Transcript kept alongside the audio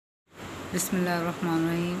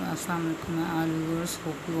Bismillahirrahmanirrahim. Assalamu alaikum all viewers.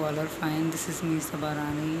 Hope you all are fine. This is me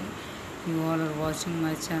Sabarani. You all are watching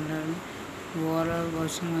my channel. You all are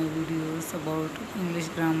watching my videos about English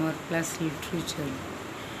grammar plus literature.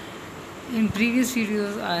 In previous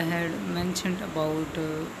videos I had mentioned about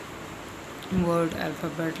word,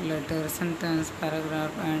 alphabet, letter, sentence,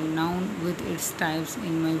 paragraph and noun with its types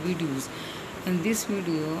in my videos. In this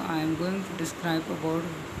video I am going to describe about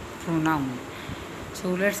pronoun. So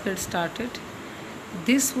let's get started.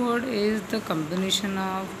 This word is the combination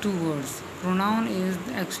of two words. Pronoun is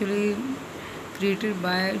actually created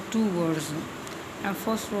by two words. And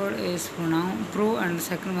first word is pronoun, pro, and the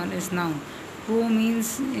second one is noun. Pro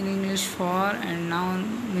means in English for, and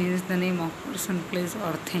noun means the name of person, place,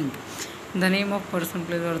 or thing. The name of person,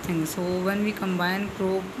 place, or thing. So when we combine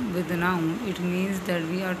pro with the noun, it means that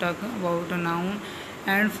we are talking about a noun,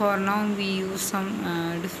 and for noun we use some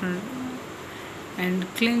different and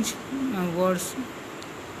clinch words.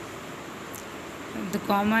 The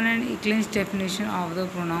common and clinch definition of the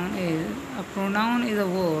pronoun is a pronoun is a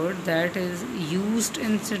word that is used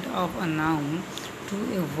instead of a noun to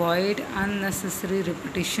avoid unnecessary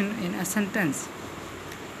repetition in a sentence.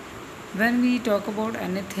 When we talk about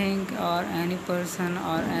anything or any person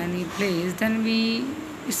or any place, then we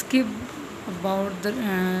skip about the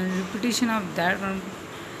repetition of that one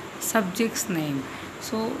subject's name.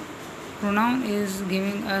 So pronoun is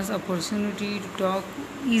giving us opportunity to talk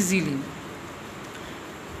easily.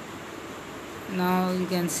 Now you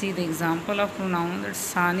can see the example of pronoun that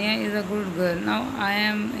Sania is a good girl. Now I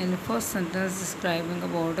am in the first sentence describing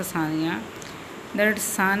about Sania, that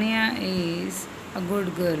Sania is a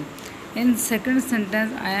good girl. In second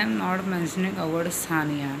sentence I am not mentioning a word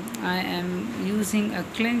Sania. I am using a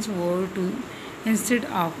clinch word to instead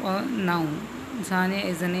of a noun. Sania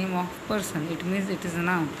is the name of person. It means it is a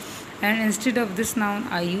noun. And instead of this noun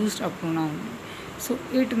I used a pronoun. So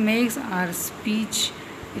it makes our speech,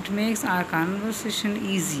 it makes our conversation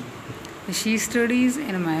easy. She studies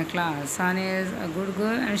in my class. Sania is a good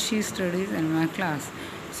girl and she studies in my class.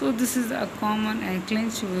 So this is a common and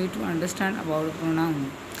clinch way to understand about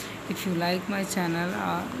pronoun. If you like my channel,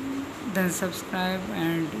 then subscribe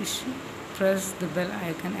and press the bell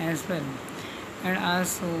icon as well. And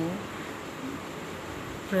also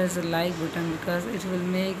press the like button because it will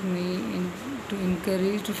make me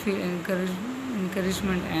to feel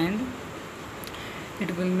encouragement, and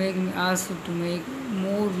it will make me also to make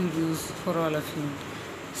more videos for all of you.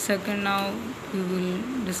 Second, now we will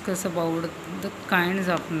discuss about the kinds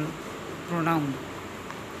of pronoun.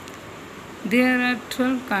 There are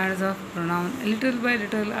 12 kinds of pronoun. Little by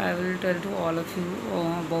little I will tell to all of you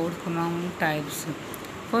about pronoun types.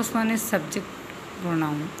 First one is subject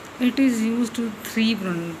pronoun. It is used to three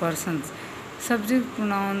persons. Subject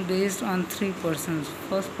pronoun based on three persons.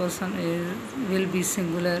 First person will be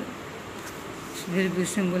singular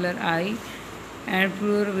I, and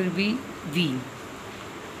plural will be we.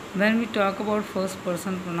 When we talk about first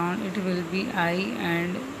person pronoun, it will be I,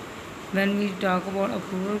 and when we talk about a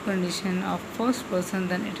plural condition of first person,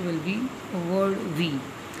 then it will be word we.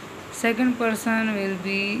 Second person will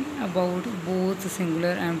be about both singular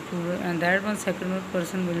and plural, and that one second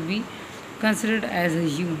person will be considered as a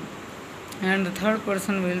you, and the third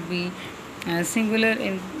person will be singular.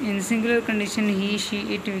 In singular condition, he,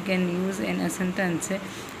 she, it we can use in a sentence,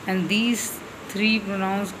 and these three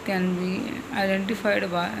pronouns can be identified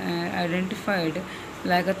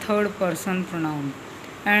like a third person pronoun.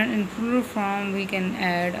 And in plural form we can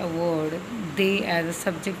add a word they as a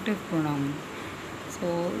subjective pronoun.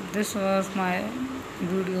 So this was my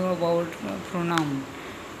video about pronoun.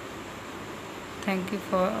 Thank you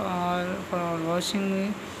for all watching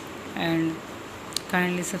me, and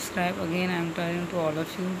kindly subscribe. Again I am telling to all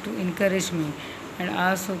of you to encourage me, and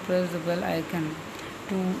also press the bell icon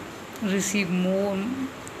to receive more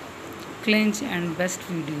clinch and best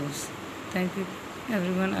videos. Thank you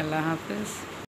everyone. Allah Hafiz.